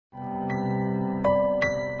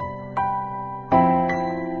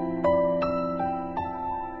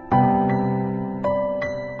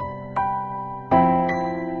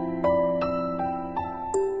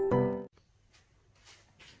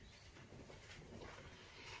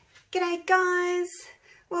G'day guys,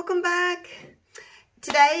 welcome back.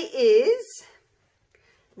 Today is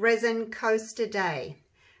Resin Coaster Day,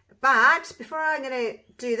 but before I'm going to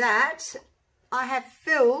do that, I have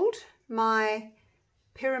filled my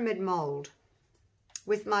pyramid mold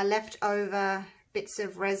with my leftover bits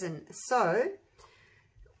of resin. So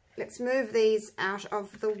let's move these out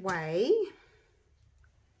of the way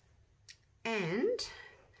and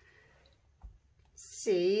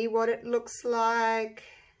see what it looks like.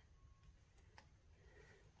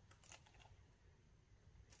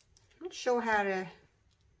 Not sure how to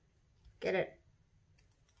get it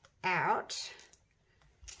out.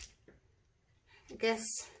 I guess,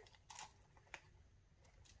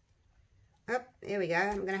 oh, there we go.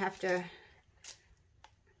 I'm going to have to,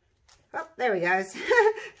 oh, there he goes.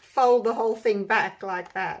 Fold the whole thing back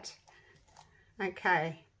like that.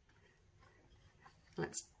 Okay.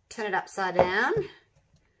 Let's turn it upside down.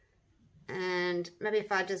 And maybe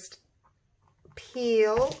if I just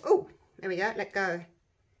peel, oh, there we go, let go.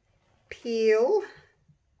 Peel.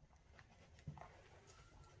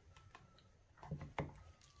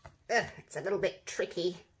 Ugh, it's a little bit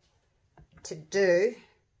tricky to do.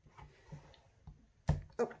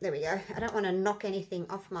 Oh, there we go. I don't want to knock anything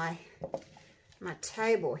off my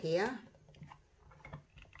table here.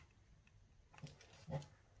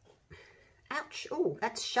 Ouch. Oh,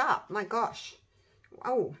 that's sharp. My gosh.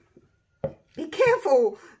 Oh, be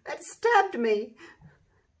careful. That stabbed me.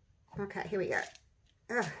 Okay, here we go.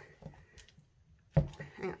 Ugh.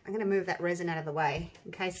 Hang on. I'm going to move that resin out of the way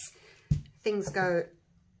in case things go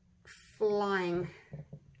flying.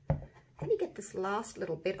 How do you get this last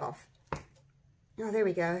little bit off? Oh, there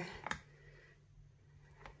we go.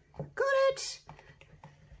 Got it.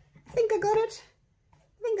 I think I got it.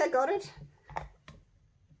 I think I got it.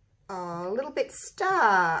 Oh, a little bit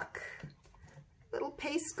stuck. Little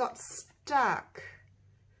piece got stuck.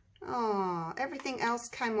 Oh, everything else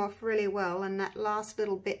came off really well and that last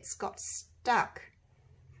little bit's got stuck.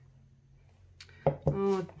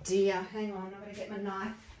 Oh dear, hang on, I'm going to get my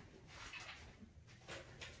knife. I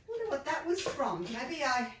wonder what that was from. Maybe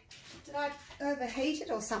did I overheat it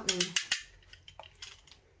or something?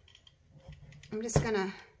 I'm just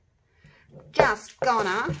gonna,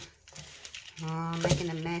 oh, I'm making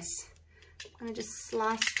a mess. I'm gonna just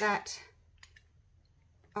slice that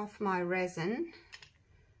off my resin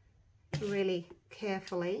really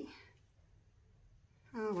carefully.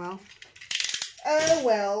 Oh well. Oh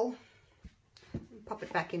well. Pop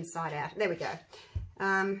it back inside out. There we go.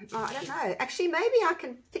 Oh, I don't know. Actually, maybe I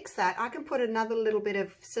can fix that. I can put another little bit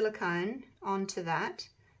of silicone onto that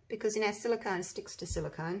because, you know, silicone sticks to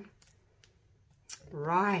silicone.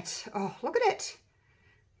 Right. Oh, look at it.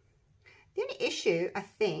 The only issue, I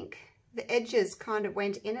think, the edges kind of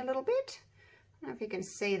went in a little bit. I don't know if you can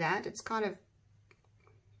see that. It's kind of,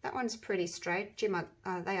 that one's pretty straight. Gee,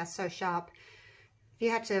 they are so sharp. If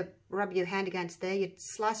you had to rub your hand against there, you'd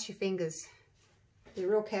slice your fingers. Be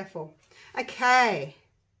real careful. Okay.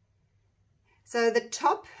 So the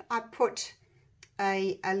top, I put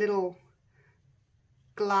a little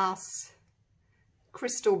glass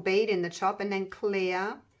crystal bead in the top and then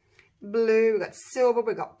clear. Blue, we've got silver,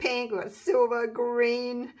 we've got pink, we've got silver,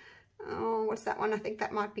 green. Oh, what's that one? I think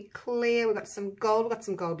that might be clear. We've got some gold, we've got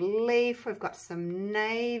some gold leaf, we've got some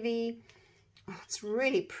navy. Oh, it's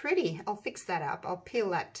really pretty. I'll fix that up. I'll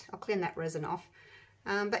peel that, I'll clean that resin off.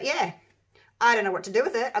 But yeah, I don't know what to do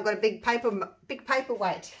with it. I've got a big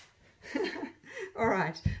paperweight. All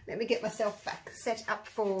right, let me get myself back set up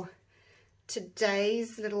for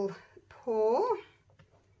today's little pour.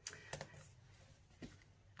 I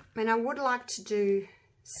mean, I would like to do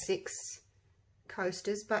 6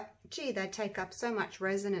 coasters, but gee, they take up so much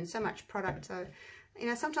resin and so much product. So, you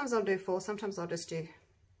know, sometimes I'll do 4, sometimes I'll just do,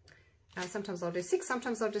 sometimes I'll do 6,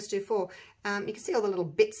 sometimes I'll just do 4. You can see all the little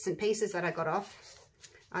bits and pieces that I got off.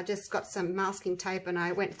 I just got some masking tape and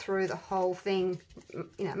I went through the whole thing,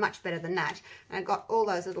 you know, much better than that. And I got all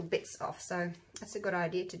those little bits off. So that's a good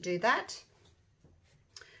idea to do that.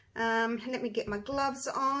 Let me get my gloves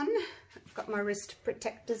on. I've got my wrist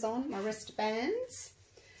protectors on, my wristbands.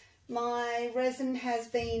 My resin has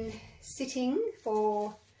been sitting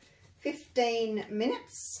for 15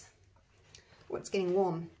 minutes. Oh, it's getting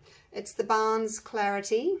warm. It's the Barnes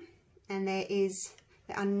Clarity and there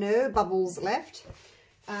are no bubbles left.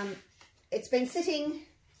 It's been sitting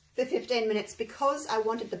for 15 minutes because I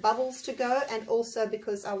wanted the bubbles to go and also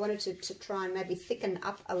because I wanted to try and maybe thicken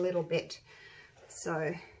up a little bit.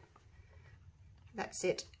 So that's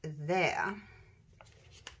it there.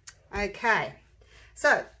 Okay,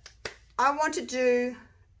 so I want to do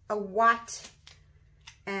a white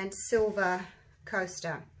and silver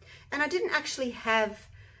coaster. And I didn't actually have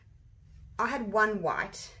I had one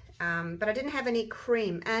white, but I didn't have any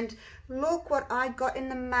cream. And look what I got in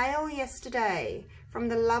the mail yesterday from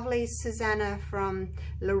the lovely Susanna from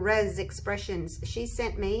Resin Expressions. She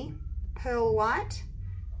sent me pearl white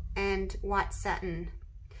and white satin.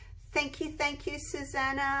 Thank you,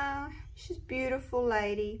 Susanna. She's a beautiful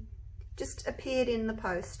lady. Just appeared in the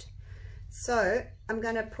post. So I'm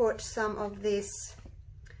going to put some of this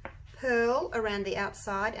pearl around the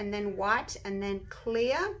outside, and then white, and then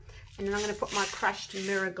clear, and then I'm going to put my crushed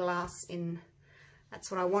mirror glass in. That's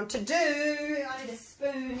what I want to do. I need a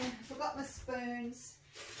spoon. I forgot my spoons.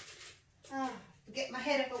 Oh, forget my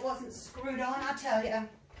head if it wasn't screwed on, I tell you.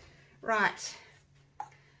 Right.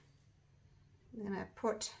 I'm going to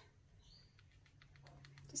put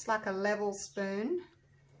just like a level spoon,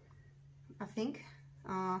 I think.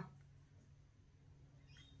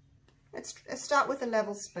 Let's start with a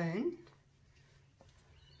level spoon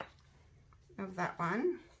of that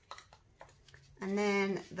one, and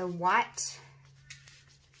then the white.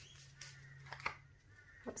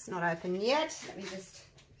 It's not open yet. Let me just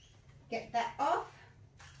get that off.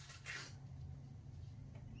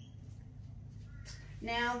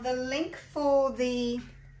 Now the link for the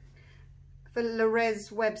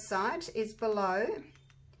Resin website is below,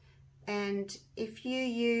 and if you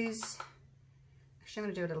use, actually I'm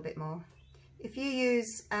going to do a little bit more. If you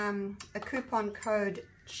use a coupon code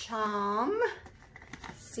CHARM,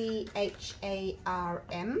 C-H-A-R-M,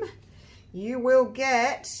 you will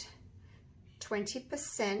get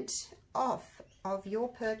 20% off of your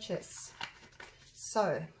purchase.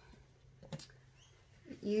 So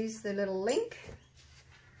use the little link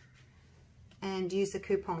and use the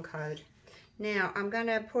coupon code. Now I'm going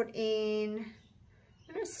to put in,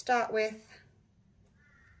 I'm going to start with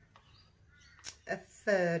a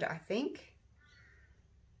third, I think.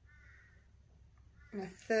 And a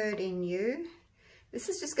third in you. This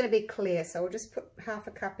is just going to be clear, so we'll just put half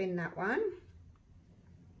a cup in that one.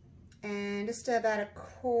 And just about a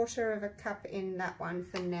quarter of a cup in that one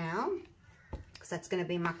for now, because that's going to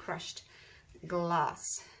be my crushed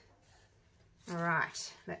glass. All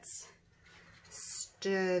right, let's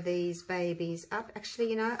stir these babies up. Actually,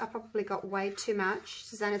 you know, I probably got way too much.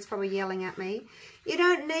 Susanna's probably yelling at me. You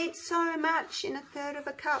don't need so much in a third of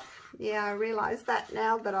a cup. Yeah, I realise that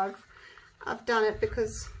now that I've done it,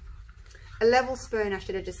 because a level spoon, I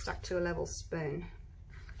should have just stuck to a level spoon.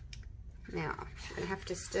 Now, I'm going to have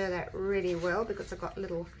to stir that really well because I've got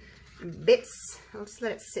little bits. I'll just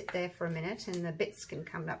let it sit there for a minute and the bits can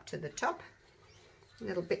come up to the top.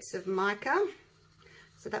 Little bits of mica.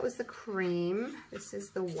 So that was the cream. This is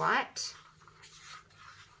the white.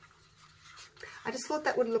 I just thought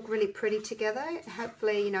that would look really pretty together.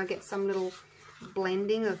 Hopefully, you know, get some little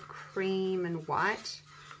blending of cream and white.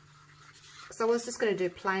 So I was just going to do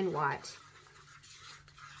plain white.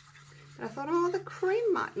 But I thought, oh, the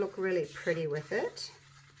cream might look really pretty with it.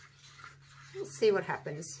 We'll see what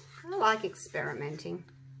happens. I like experimenting.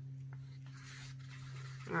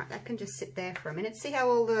 All right, that can just sit there for a minute. See how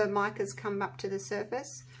all the micas come up to the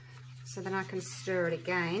surface? So then I can stir it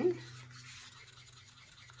again.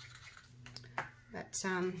 But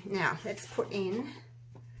now let's put in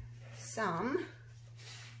some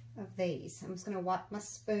of these. I'm just going to wipe my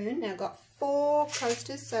spoon. Now I've got 4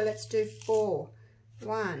 coasters, so let's do 4.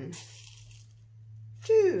 1,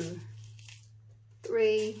 2,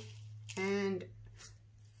 3, and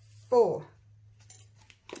 4.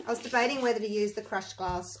 I was debating whether to use the crushed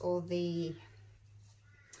glass or the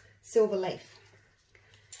silver leaf.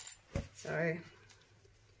 So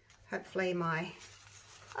hopefully I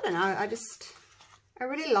don't know, I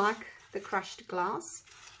really like the crushed glass.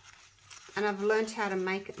 And I've learned how to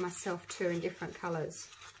make it myself too in different colours.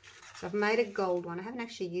 So I've made a gold one. I haven't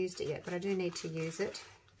actually used it yet, but I do need to use it.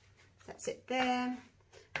 That's it there.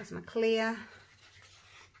 There's my clear.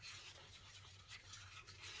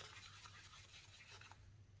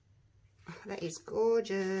 Oh, that is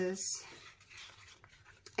gorgeous.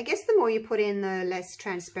 I guess the more you put in, the less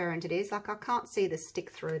transparent it is. Like I can't see the stick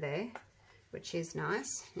through there, which is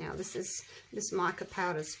nice. Now this mica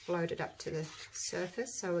powder's floated up to the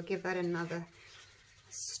surface, so we'll give that another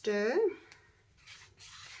stir.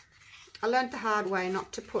 I learned the hard way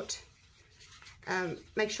not to put,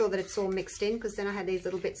 make sure that it's all mixed in, because then I had these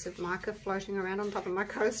little bits of mica floating around on top of my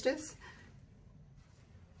coasters.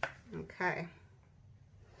 Okay.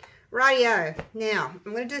 Rightio. Now,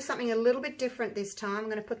 I'm going to do something a little bit different this time. I'm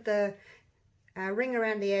going to put the ring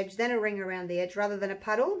around the edge, then a ring around the edge rather than a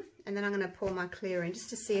puddle, and then I'm going to pour my clear in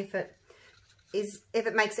just to see if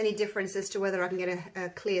it makes any difference as to whether I can get a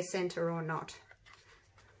clear center or not.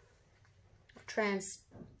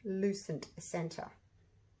 Translucent center.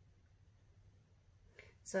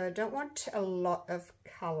 So I don't want a lot of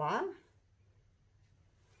colour.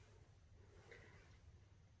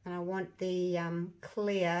 And I want the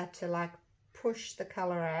clear to like push the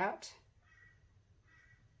colour out.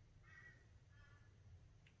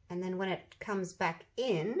 And then when it comes back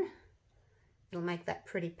in, it'll make that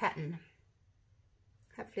pretty pattern.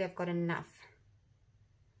 Hopefully I've got enough.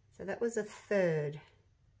 So that was 1/3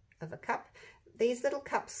 of a cup. These little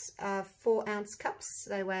cups are 4-ounce cups.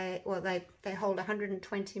 They weigh, well, they hold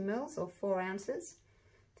 120 mils or 4 ounces.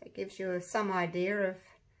 That gives you some idea of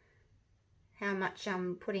how much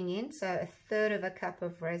I'm putting in. So 1/3 of a cup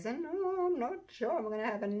of resin. Oh, I'm not sure I'm going to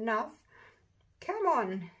have enough. Come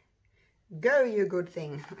on, go you good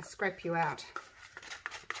thing. I'll scrape you out.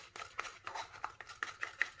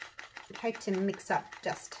 I'd hate to mix up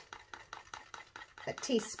just a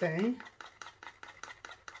teaspoon.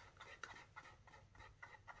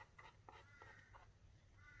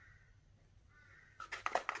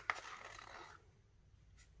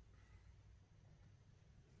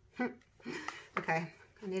 Okay,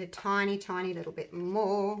 I need a tiny little bit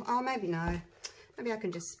more. Oh, maybe no. Maybe I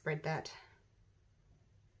can just spread that.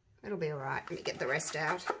 It'll be all right. Let me get the rest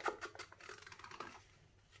out.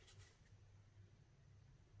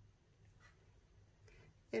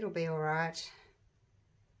 It'll be all right.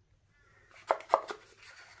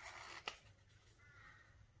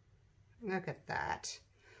 Look at that.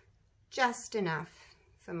 Just enough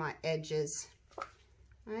for my edges.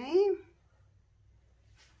 Okay.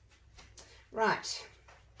 Right.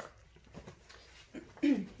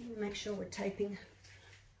 Make sure we're taping.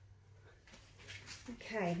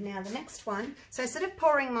 Okay, now the next one. So instead of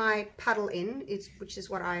pouring my puddle in, which is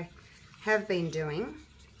what I have been doing,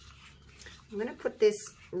 I'm going to put this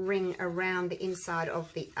ring around the inside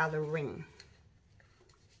of the other ring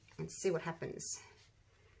and see what happens.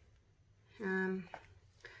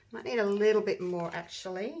 Might need a little bit more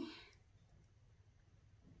actually. I'm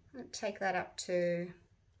going to take that up to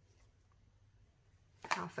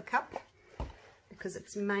 1/2 cup because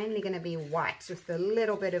it's mainly going to be white with a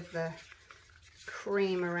little bit of the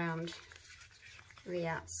cream around the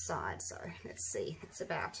outside. So let's see, it's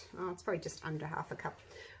about, oh, it's probably just under 1/2 cup.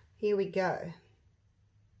 Here we go.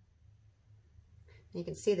 You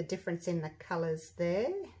can see the difference in the colors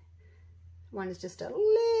there. One is just a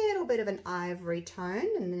little bit of an ivory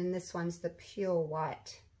tone, and then this one's the pure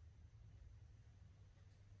white.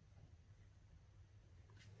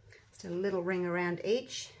 Just a little ring around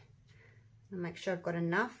each, and make sure I've got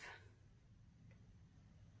enough.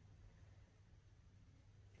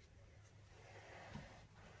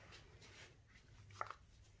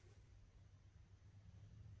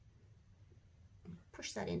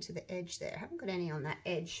 Push that into the edge there. I haven't got any on that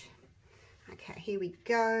edge. Okay, here we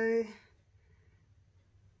go.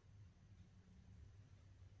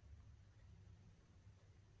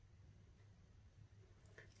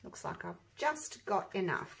 Looks like I've just got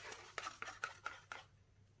enough.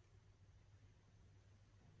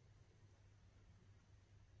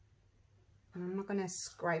 I'm not going to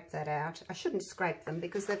scrape that out. I shouldn't scrape them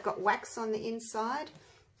because they've got wax on the inside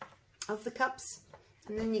of the cups.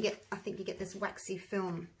 And then you get, I think you get this waxy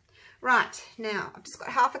film. Right, now I've just got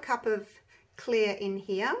 1/2 cup of clear in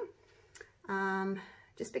here.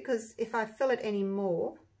 Just because if I fill it any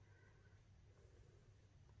more,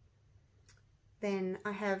 then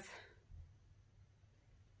I have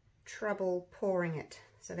trouble pouring it.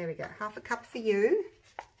 So there we go, 1/2 cup for you.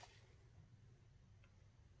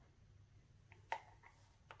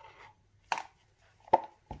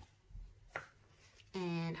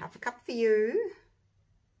 And 1/2 cup for you.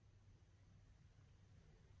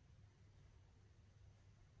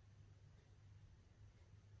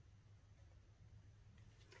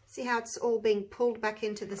 See how it's all being pulled back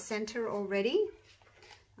into the center already?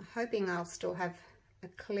 I'm hoping I'll still have a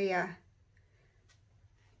clear-ish,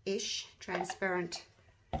 transparent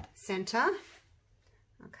center.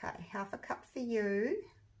 Okay, 1/2 cup for you.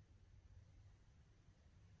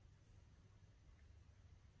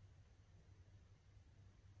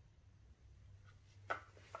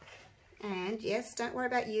 And yes, don't worry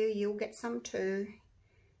about you, you'll get some too.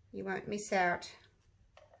 You won't miss out.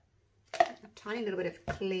 A tiny little bit of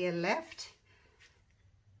clear left.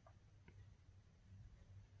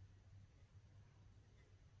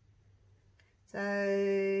 So,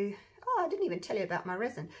 oh, I didn't even tell you about my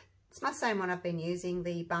resin. It's my same one I've been using,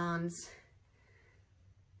 the Barnes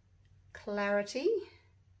Clarity.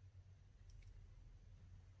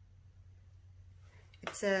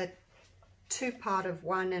 It's a 2 part of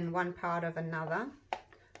one and 1 part of another. I'm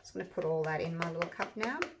just going to put all that in my little cup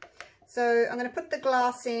now. So I'm going to put the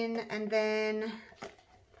glass in, and then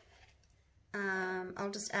I'll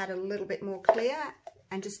just add a little bit more clear,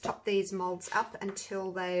 and just top these molds up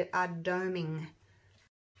until they are doming.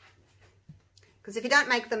 Because if you don't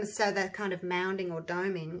make them so they're kind of mounding or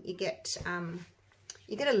doming, you get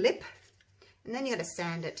a lip, and then you got to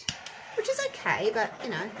sand it, which is okay. But you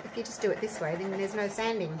know, if you just do it this way, then there's no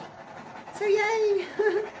sanding. So yay!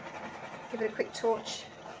 Give it a quick torch.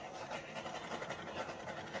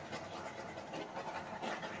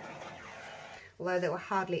 Although there were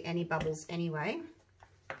hardly any bubbles anyway.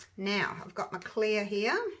 Now I've got my clear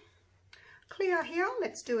here.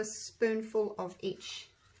 Let's do a spoonful of each.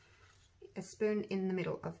 A spoon in the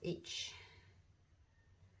middle of each,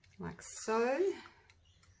 like so.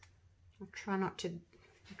 I'll try not to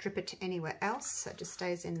drip it anywhere else, so it just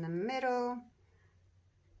stays in the middle.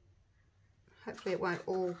 Hopefully it won't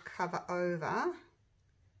all cover over.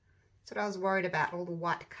 That's what I was worried about, all the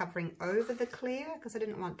white covering over the clear, because I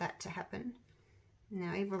didn't want that to happen.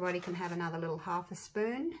 Now everybody can have another little half a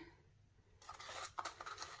spoon,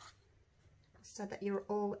 so that you're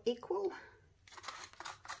all equal.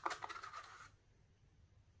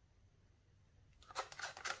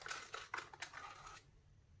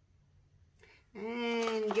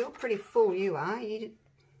 And you're pretty full, you are. You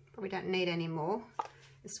probably don't need any more.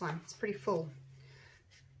 This one, it's pretty full.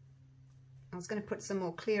 I was going to put some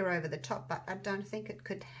more clear over the top, but I don't think it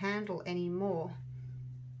could handle any more.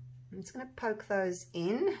 I'm just going to poke those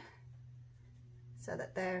in so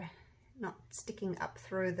that they're not sticking up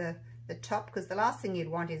through the top, because the last thing you'd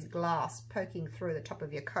want is glass poking through the top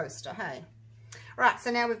of your coaster, hey? Right,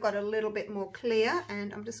 so now we've got a little bit more clear,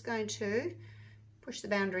 and I'm just going to push the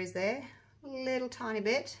boundaries there a little tiny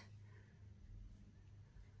bit.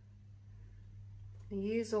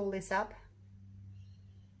 Use all this up,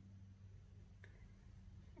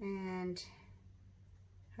 and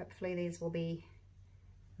hopefully these will be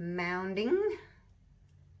mounding.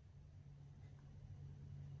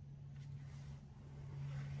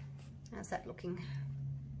 How's that looking?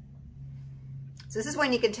 So this is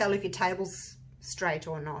when you can tell if your table's straight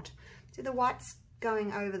or not. See the white's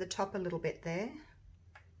going over the top a little bit there,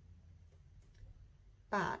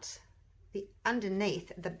 but the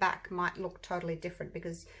underneath, the back might look totally different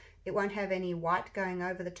because it won't have any white going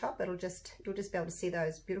over the top. You'll just be able to see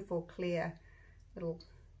those beautiful clear little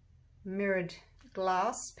mirrored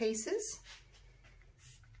glass pieces.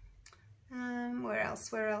 Where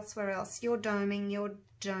else? You're doming.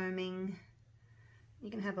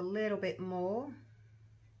 You can have a little bit more.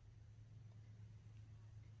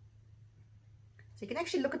 So you can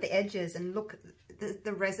actually look at the edges and look,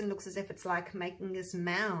 the resin looks as if it's like making this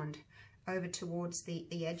mound over towards the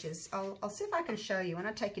edges. I'll see if I can show you. When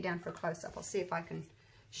I take you down for a close-up, I'll see if I can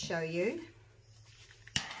show you.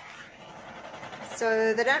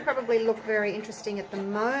 So they don't probably look very interesting at the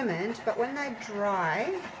moment, but when they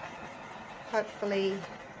dry, hopefully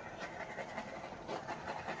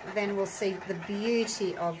then we'll see the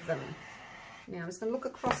beauty of them. Now I'm just going to look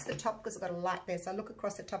across the top because I've got a light there, so I look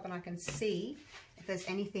across the top and I can see if there's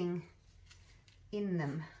anything in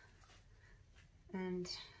them. And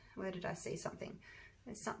where did I see something?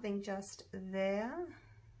 There's something just there.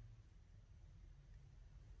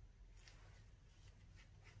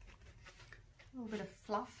 A little bit of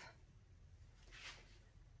fluff.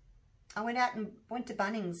 I went to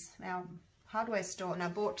Bunnings, our hardware store, and I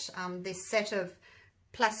bought this set of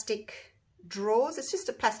plastic drawers. It's just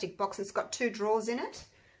a plastic box. It's got 2 drawers in it,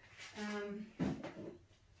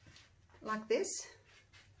 like this.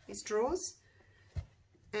 These drawers,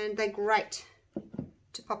 and they're great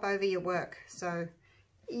to pop over your work. So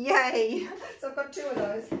yay! So I've got 2 of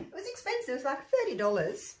those. It was expensive. It was like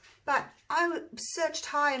 $30, but I searched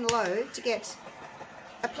high and low to get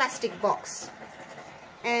a plastic box.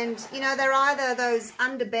 And you know, they're either those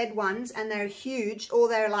underbed ones and they're huge, or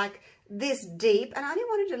they're like this deep, and I only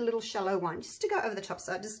wanted a little shallow one just to go over the top.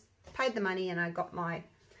 So I just paid the money and I got my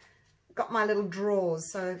little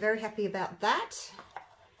drawers. So very happy about that.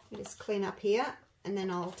 You just clean up here, and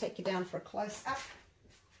then I'll take you down for a close-up.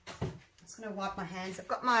 I'm just going to wipe my hands. I've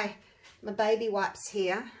got my baby wipes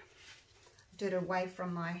here. Do it away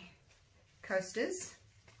from my coasters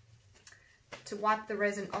to wipe the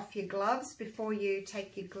resin off your gloves before you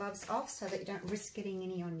take your gloves off, so that you don't risk getting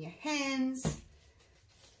any on your hands.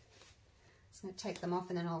 I'm going to take them off,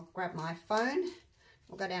 and then I'll grab my phone.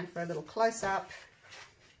 We'll go down for a little close-up.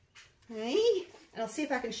 Hey, and I'll see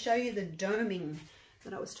if I can show you the doming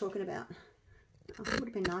that I was talking about. Oh, it would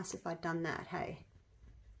have been nice if I'd done that, hey.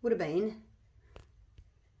 Would have been.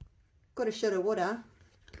 Coulda, shoulda, woulda.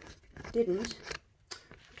 Didn't.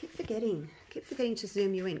 I keep forgetting to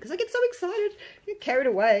zoom you in because I get so excited. I get carried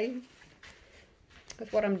away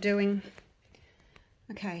with what I'm doing.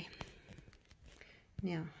 Okay.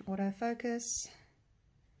 Now, autofocus.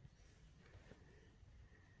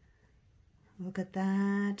 Look at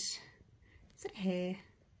that. Is that hair?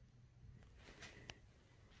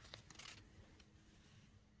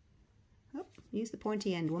 Oh, use the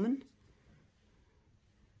pointy end, woman.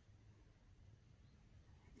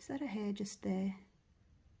 Is that a hair just there?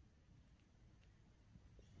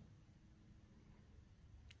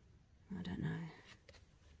 I don't know.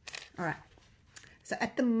 All right. So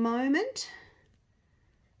at the moment,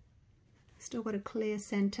 still got a clear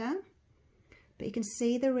center, but you can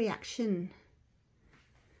see the reaction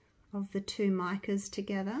of the two micas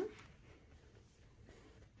together.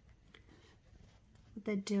 What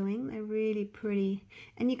they're doing, they're really pretty.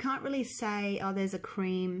 And you can't really say, oh, there's a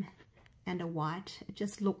cream and a white. It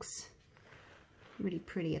just looks really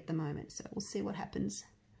pretty at the moment. So we'll see what happens.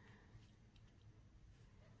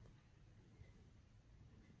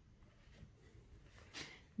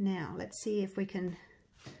 Now, let's see if we can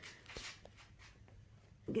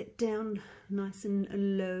get down nice and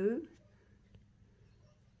low.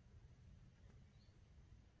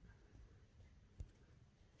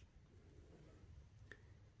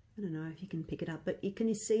 I don't know if you can pick it up, but can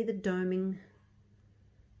you see the doming?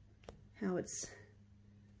 How it's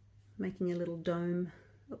making a little dome.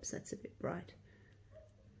 Oops, that's a bit bright.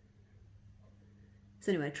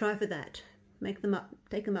 So anyway, try for that. Make them up,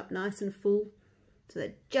 take them up nice and full, so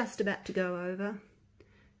they're just about to go over,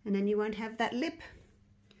 and then you won't have that lip.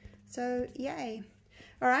 So yay.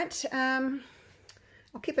 All right, I'll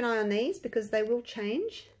keep an eye on these because they will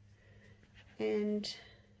change, and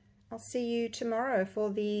I'll see you tomorrow for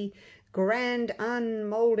the grand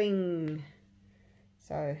unmolding.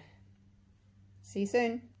 So see you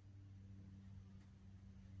soon.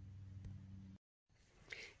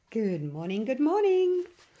 Good morning, good morning.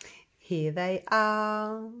 Here they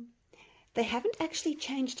are. They haven't actually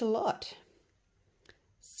changed a lot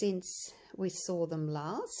since we saw them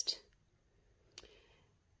last.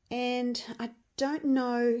 And I don't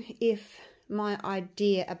know if my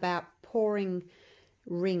idea about pouring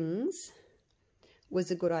rings was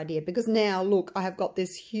a good idea, because now look, I have got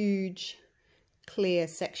this huge clear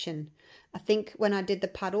section. I think when I did the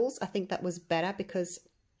puddles, I think that was better because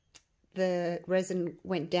the resin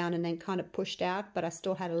went down and then kind of pushed out, but I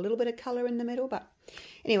still had a little bit of color in the middle. But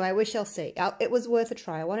anyway, we shall see. It was worth a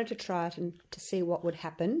try. I wanted to try it and to see what would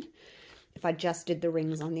happen if I just did the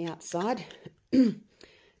rings on the outside.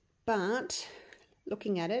 But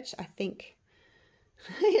looking at it, I think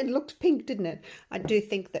it looked pink, didn't it? I do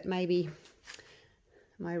think that maybe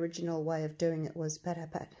my original way of doing it was better,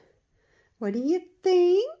 but what do you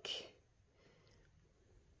think?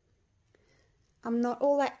 I'm not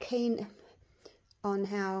all that keen on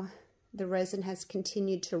how the resin has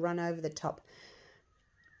continued to run over the top.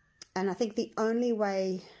 And I think the only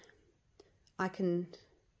way I can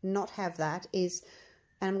not have that is,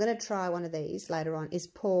 and I'm going to try one of these later on, is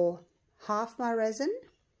pour half my resin,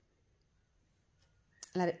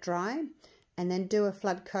 let it dry, and then do a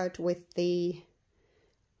flood coat with the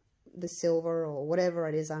silver or whatever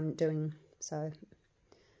it is I'm doing. So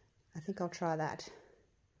I think I'll try that.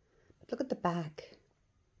 But look at the back.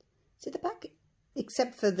 See the back?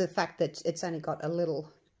 Except for the fact that it's only got a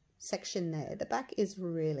little section there. The back is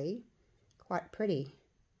really quite pretty.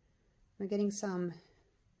 We're getting some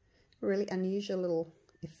really unusual little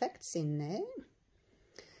effects in there.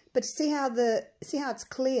 But see how it's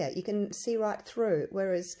clear? You can see right through,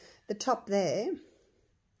 whereas the top there,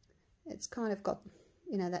 it's kind of got,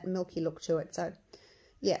 you know, that milky look to it. So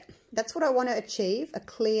yeah, that's what I want to achieve, a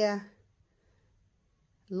clear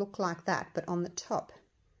look like that, but on the top.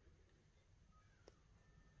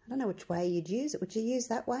 I don't know which way you'd use it. Would you use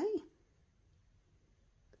that way?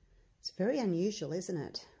 It's very unusual, isn't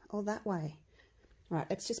it? Or that way. Right,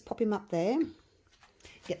 let's just pop him up there.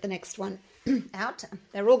 Get the next one out.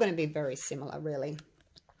 They're all going to be very similar, really.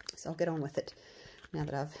 So I'll get on with it now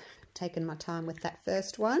that I've taken my time with that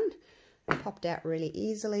first one. It popped out really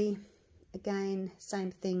easily. Again,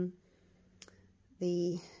 same thing.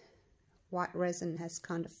 The white resin has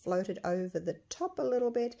kind of floated over the top a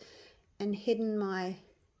little bit and hidden my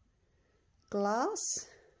glass.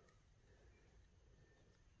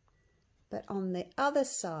 But on the other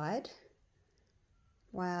side,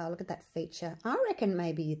 wow, look at that feature. I reckon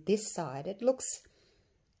maybe this side, it looks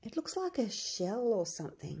like a shell or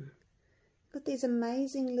something. Look at these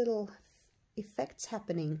amazing little effects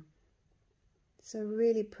happening. So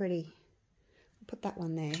really pretty. I'll put that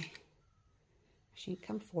one there. Actually,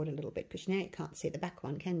 come forward a little bit because now you can't see the back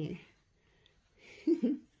one, can you?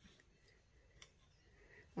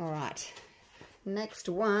 All right, next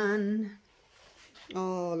one.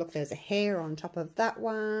 Oh, look, there's a hair on top of that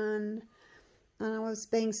one. And I was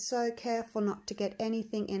being so careful not to get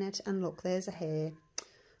anything in it. And look, there's a hair.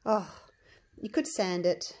 Oh, You could sand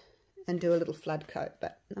it and do a little flood coat,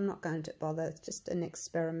 but I'm not going to bother. It's just an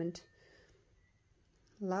experiment.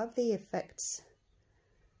 Love the effects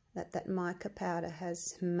that mica powder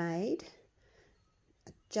has made.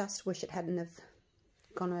 I just wish it hadn't have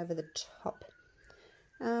gone over the top.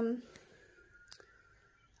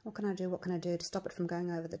 What can I do? What can I do to stop it from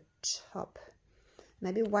going over the top?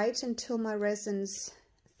 Maybe wait until my resin's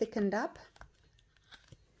thickened up.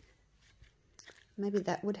 Maybe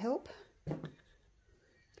that would help.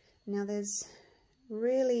 Now there's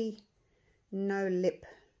really no lip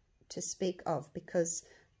to speak of because,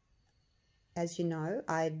 as you know,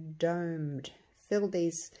 I filled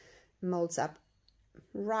these molds up,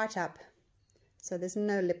 right up. So there's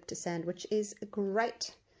no lip to sand, which is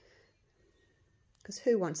great. Because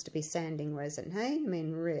who wants to be sanding resin, hey? I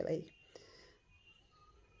mean, really.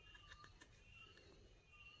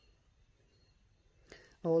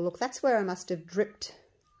 Oh, look, that's where I must have dripped.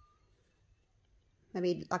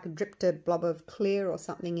 Maybe like I dripped a blob of clear or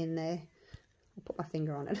something in there. I'll put my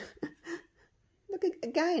finger on it. Look,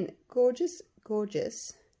 again, gorgeous,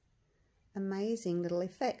 gorgeous, amazing little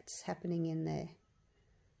effects happening in there.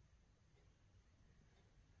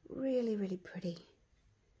 Really, really pretty.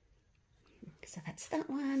 So that's that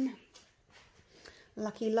one.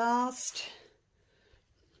 Lucky last.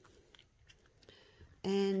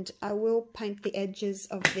 And I will paint the edges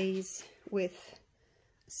of these with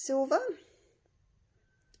silver.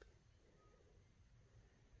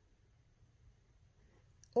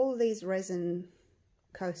 All these resin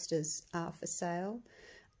coasters are for sale.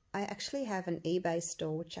 I actually have an eBay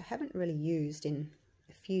store which I haven't really used in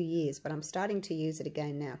a few years, but I'm starting to use it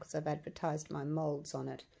again now because I've advertised my molds on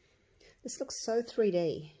it. This looks so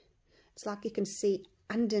 3D. It's like you can see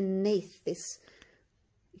underneath this.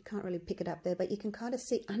 You can't really pick it up there, but you can kind of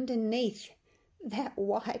see underneath that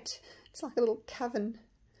white. It's like a little coven.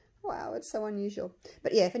 Wow, it's so unusual.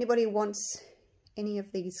 But yeah, if anybody wants any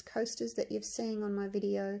of these coasters that you've seen on my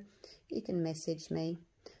video, you can message me.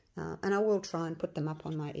 And I will try and put them up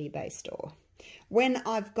on my eBay store when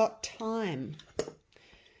I've got time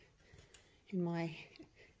in my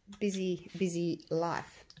busy, busy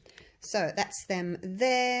life. So that's them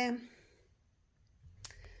there.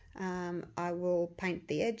 I will paint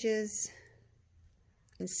the edges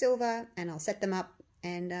in silver and I'll set them up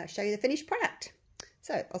and show you the finished product.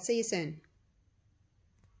 So I'll see you soon.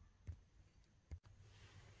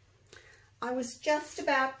 I was just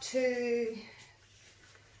about to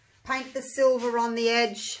paint the silver on the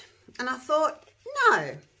edge and I thought,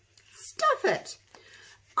 no, stuff it.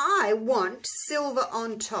 I want silver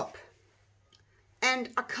on top. And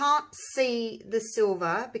I can't see the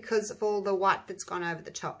silver because of all the white that's gone over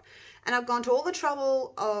the top. And I've gone to all the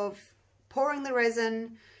trouble of pouring the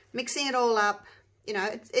resin, mixing it all up. You know,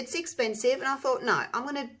 it's expensive. And I thought, no, I'm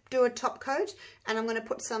going to do a top coat and I'm going to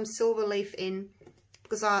put some silver leaf in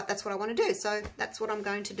because that's what I want to do. So that's what I'm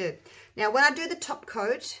going to do. Now, when I do the top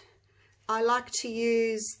coat, I like to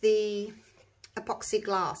use the epoxy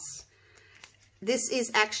glass. This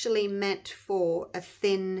is actually meant for a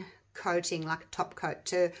thin coating, like a top coat,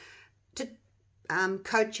 to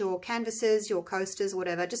coat your canvases, your coasters,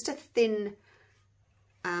 whatever, just a thin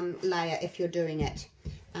layer if you're doing it.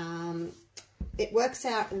 It works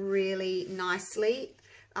out really nicely.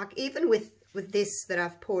 Like even with this that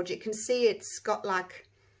I've poured, you can see it's got like,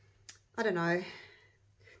 I don't know,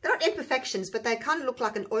 they're not imperfections, but they kind of look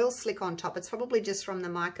like an oil slick on top. It's probably just from the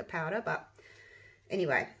mica powder, but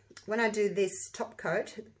anyway, when I do this top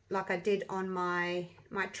coat, like I did on my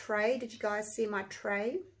tray, did you guys see my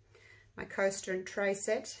tray? My coaster and tray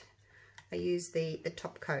set. I use the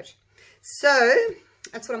top coat. So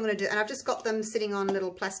that's what I'm going to do. And I've just got them sitting on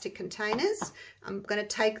little plastic containers. I'm going to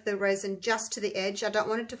take the resin just to the edge. I don't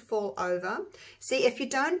want it to fall over. See, if you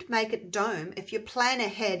don't make it dome, if you plan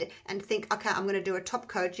ahead and think, okay, I'm going to do a top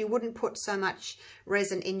coat, you wouldn't put so much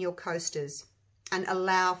resin in your coasters and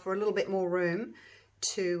allow for a little bit more room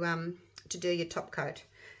to do your top coat.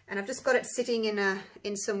 And I've just got it sitting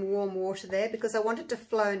in some warm water there because I want it to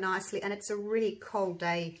flow nicely. And it's a really cold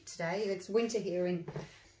day today. It's winter here in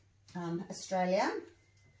Australia,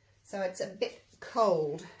 so it's a bit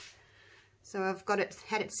cold. So I've got it,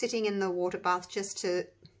 had it sitting in the water bath just to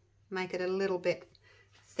make it a little bit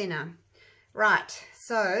thinner. Right,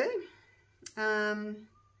 so what am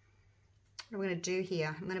I going to do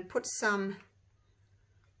here? I'm going to put some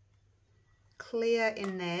clear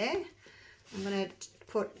in there. I'm going to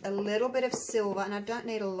put a little bit of silver, and I don't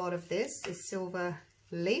need a lot of this silver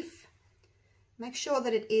leaf. Make sure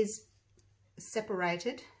that it is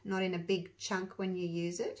separated, not in a big chunk when you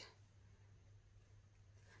use it.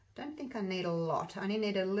 Don't think I need a lot. I only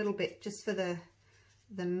need a little bit just for the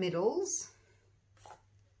middles.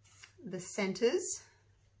 the centers.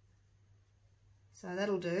 So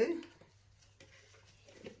that'll do.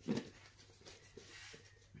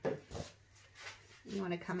 You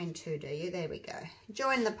want to come in too, do you? There we go.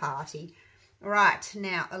 Join the party. Right,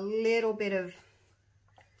 now a little bit of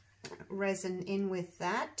resin in with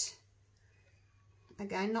that.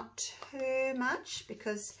 Again, not too much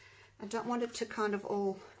because I don't want it to kind of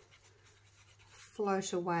all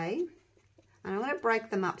float away. And I'm going to break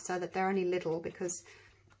them up so that they're only little, because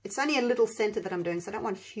it's only a little center that I'm doing, so I don't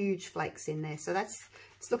want huge flakes in there. So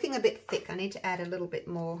it's looking a bit thick. I need to add a little bit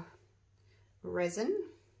more resin.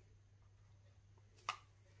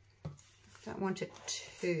 Don't want it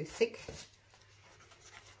too thick.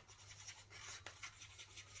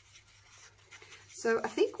 So I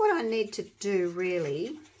think what I need to do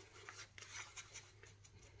really,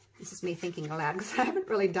 this is me thinking aloud because I haven't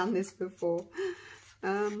really done this before.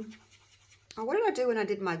 Oh, what did I do when I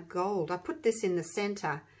did my gold? I put this in the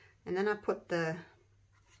center and then I put the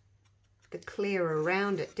clear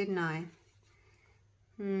around it, didn't I?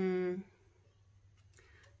 I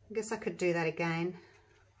guess I could do that again.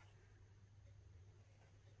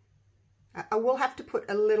 I will have to put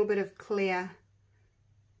a little bit of clear.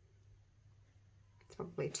 It's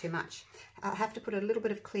probably too much. I'll have to put a little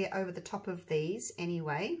bit of clear over the top of these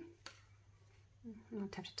anyway. I'll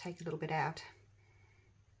have to take a little bit out,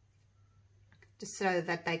 just so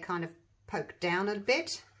that they kind of poke down a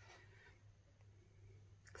bit,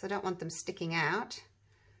 because I don't want them sticking out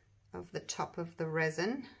of the top of the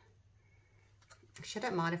resin. Actually, I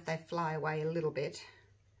don't mind if they fly away a little bit.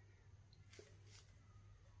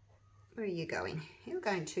 Where are you going? You're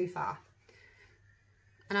going too far.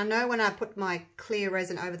 And I know when I put my clear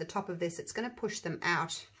resin over the top of this, it's going to push them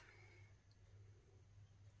out.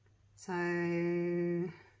 So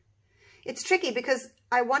it's tricky because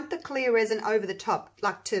I want the clear resin over the top,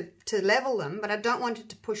 like to level them, but I don't want it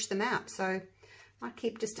to push them out. So I might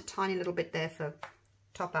keep just a tiny little bit there for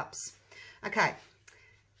top-ups. Okay.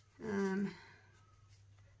 You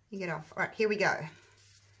get off. All right, here we go.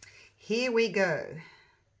 Here we go.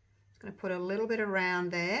 Going to put a little bit around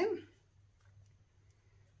there,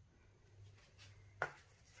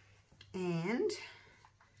 and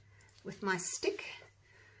with my stick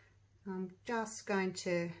I'm just going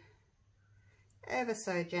to ever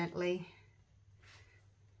so gently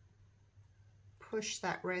push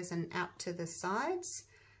that resin out to the sides.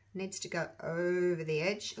 It needs to go over the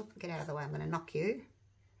edge. Oh, get out of the way, I'm going to knock you.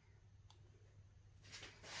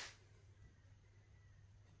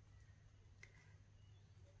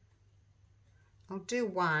 I'll do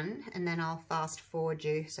one and then I'll fast forward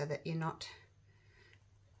you so that you're not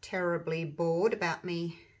terribly bored about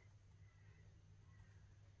me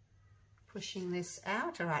pushing this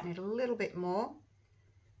out. All right, need a little bit more.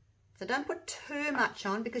 So don't put too much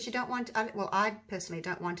on because you don't want, well, I personally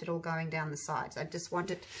don't want it all going down the sides. I just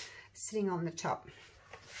want it sitting on the top.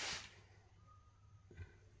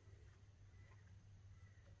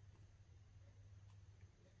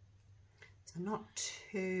 So not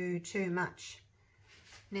too much.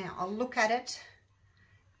 Now I'll look at it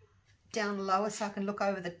down lower so I can look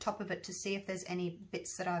over the top of it to see if there's any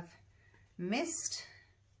bits that I've missed.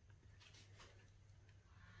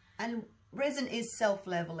 And resin is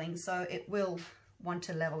self-leveling, so it will want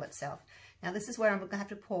to level itself. Now this is where I'm going to have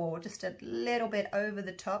to pour just a little bit over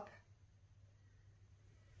the top.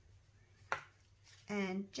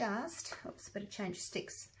 And just, oops, better change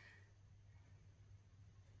sticks.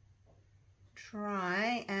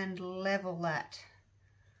 Try and level that.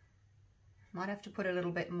 Might have to put a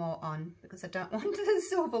little bit more on because I don't want the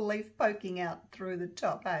silver leaf poking out through the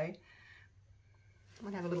top, eh?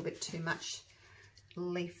 Might have a little bit too much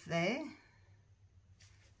leaf there.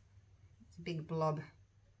 It's a big blob.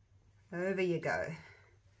 Over you go.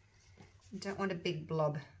 You don't want a big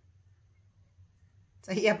blob.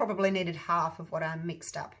 So yeah, I probably needed half of what I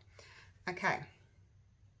mixed up. Okay.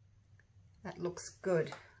 That looks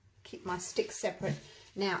good. Keep my sticks separate.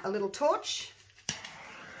 Now a little torch.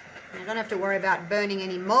 I don't have to worry about burning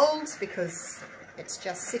any molds because it's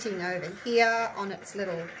just sitting over here on its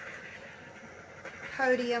little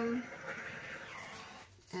podium,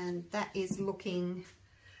 and that is looking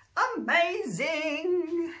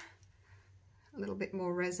amazing. A little bit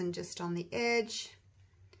more resin just on the edge.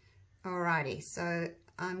 Alrighty, so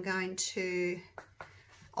I'm going to,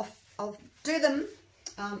 I'll do them,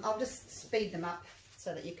 I'll just speed them up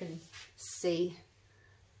so that you can see.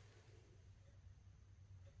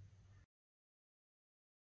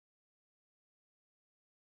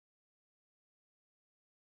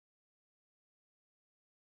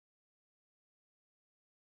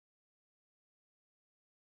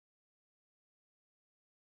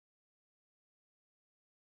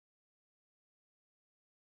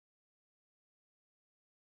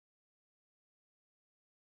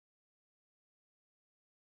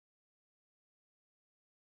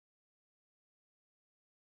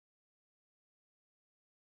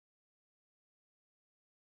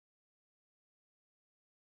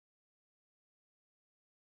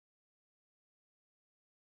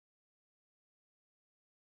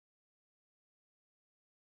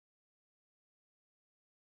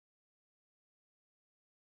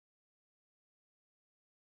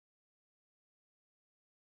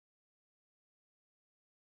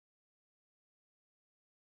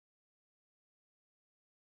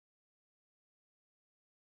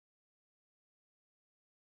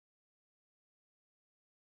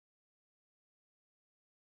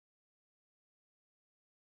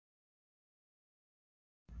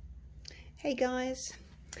 Hey guys,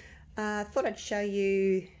 thought I'd show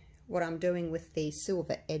you what I'm doing with the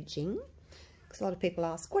silver edging, because a lot of people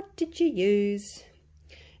ask, what did you use?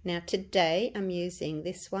 Now today I'm using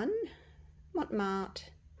this one, Montmartre,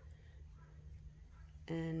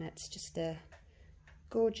 and it's just a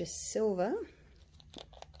gorgeous silver.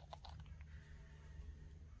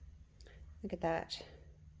 Look at that.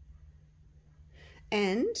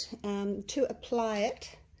 And to apply it,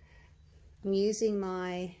 I'm using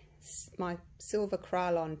my silver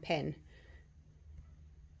Krylon pen,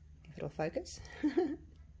 if it'll focus.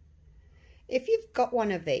 If you've got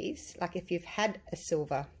one of these, like if you've had a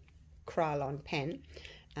silver Krylon pen,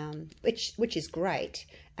 which is great,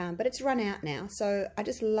 but it's run out now, so I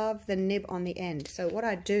just love the nib on the end. So what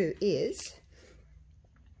I do is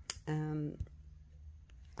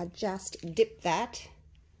I just dip that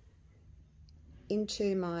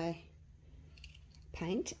into my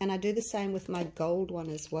paint, and I do the same with my gold one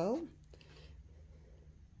as well.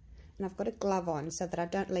 And I've got a glove on so that I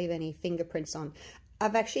don't leave any fingerprints on.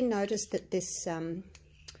 I've actually noticed that this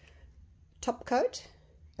top coat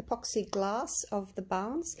epoxy glass of the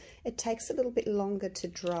Barnes, it takes a little bit longer to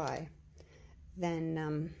dry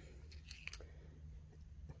than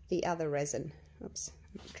the other resin. Oops,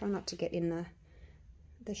 try not to get in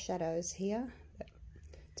the shadows here, but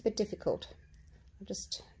it's a bit difficult. I'll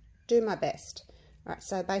just do my best. Alright,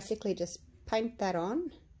 so basically just paint that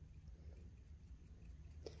on.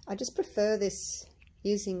 I just prefer this,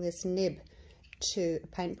 using this nib to a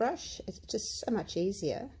paintbrush. It's just so much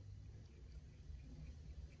easier.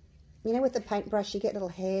 You know, with the paintbrush you get little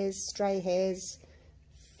hairs, stray hairs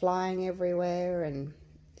flying everywhere, and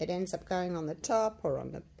it ends up going on the top or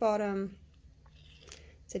on the bottom.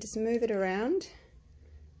 So just move it around.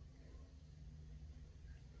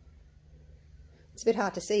 It's a bit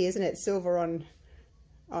hard to see, isn't it? Silver on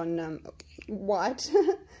white,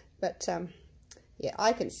 but yeah,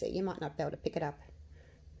 I can see. You might not be able to pick it up.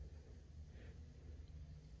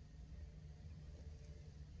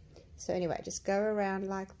 So anyway, just go around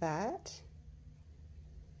like that.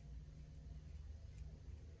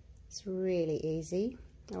 It's really easy.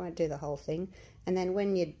 I won't do the whole thing. And then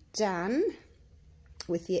when you're done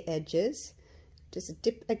with your edges, just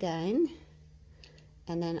dip again,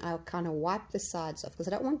 and then I'll kind of wipe the sides off because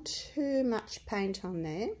I don't want too much paint on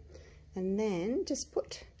there. And then just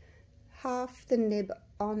put half the nib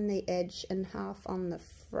on the edge and half on the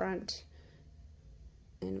front.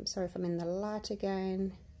 And I'm sorry if I'm in the light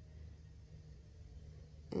again.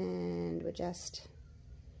 And we just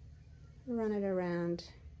run it around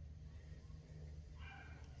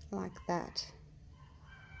like that.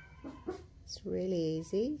 It's really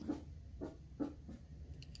easy.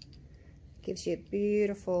 Gives you a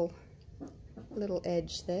beautiful little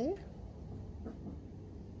edge there.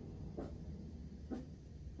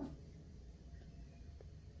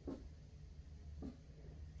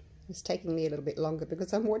 It's taking me a little bit longer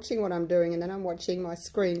because I'm watching what I'm doing and then I'm watching my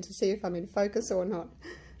screen to see if I'm in focus or not.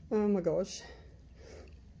 Oh my gosh.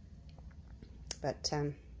 But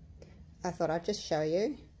I thought I'd just show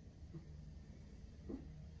you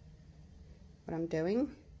what I'm doing,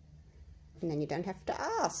 and then you don't have to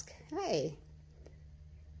ask. Hey,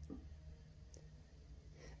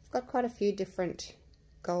 I've got quite a few different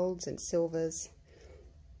golds and silvers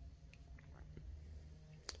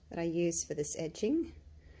that I use for this edging.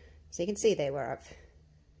 So you can see there where I've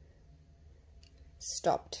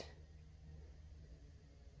stopped.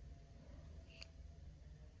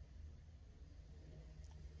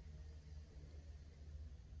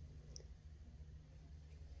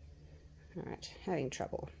 Alright, having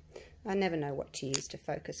trouble. I never know what to use to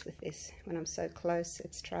focus with this when I'm so close.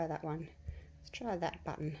 Let's try that one. Let's try that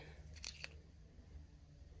button.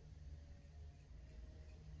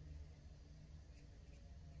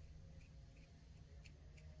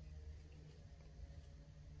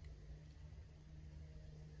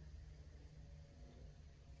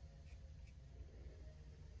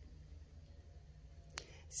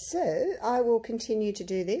 So I will continue to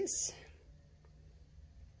do this,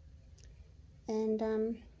 and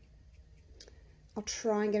I'll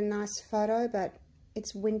try and get a nice photo, but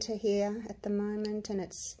it's winter here at the moment and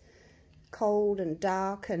it's cold and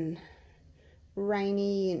dark and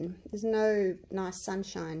rainy and there's no nice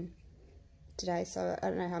sunshine today, so I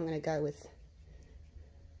don't know how I'm going to go with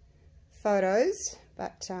photos,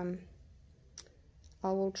 but I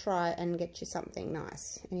will try and get you something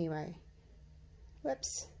nice anyway.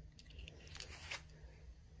 Whoops.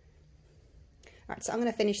 Alright, so I'm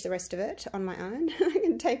going to finish the rest of it on my own. I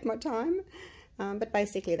can take my time, but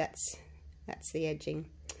basically that's the edging.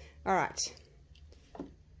 Alright,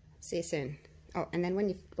 see you soon. Oh, and then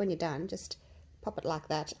when you're done, just pop it like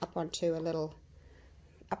that up onto a little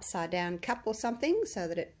upside down cup or something so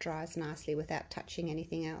that it dries nicely without touching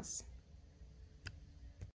anything else.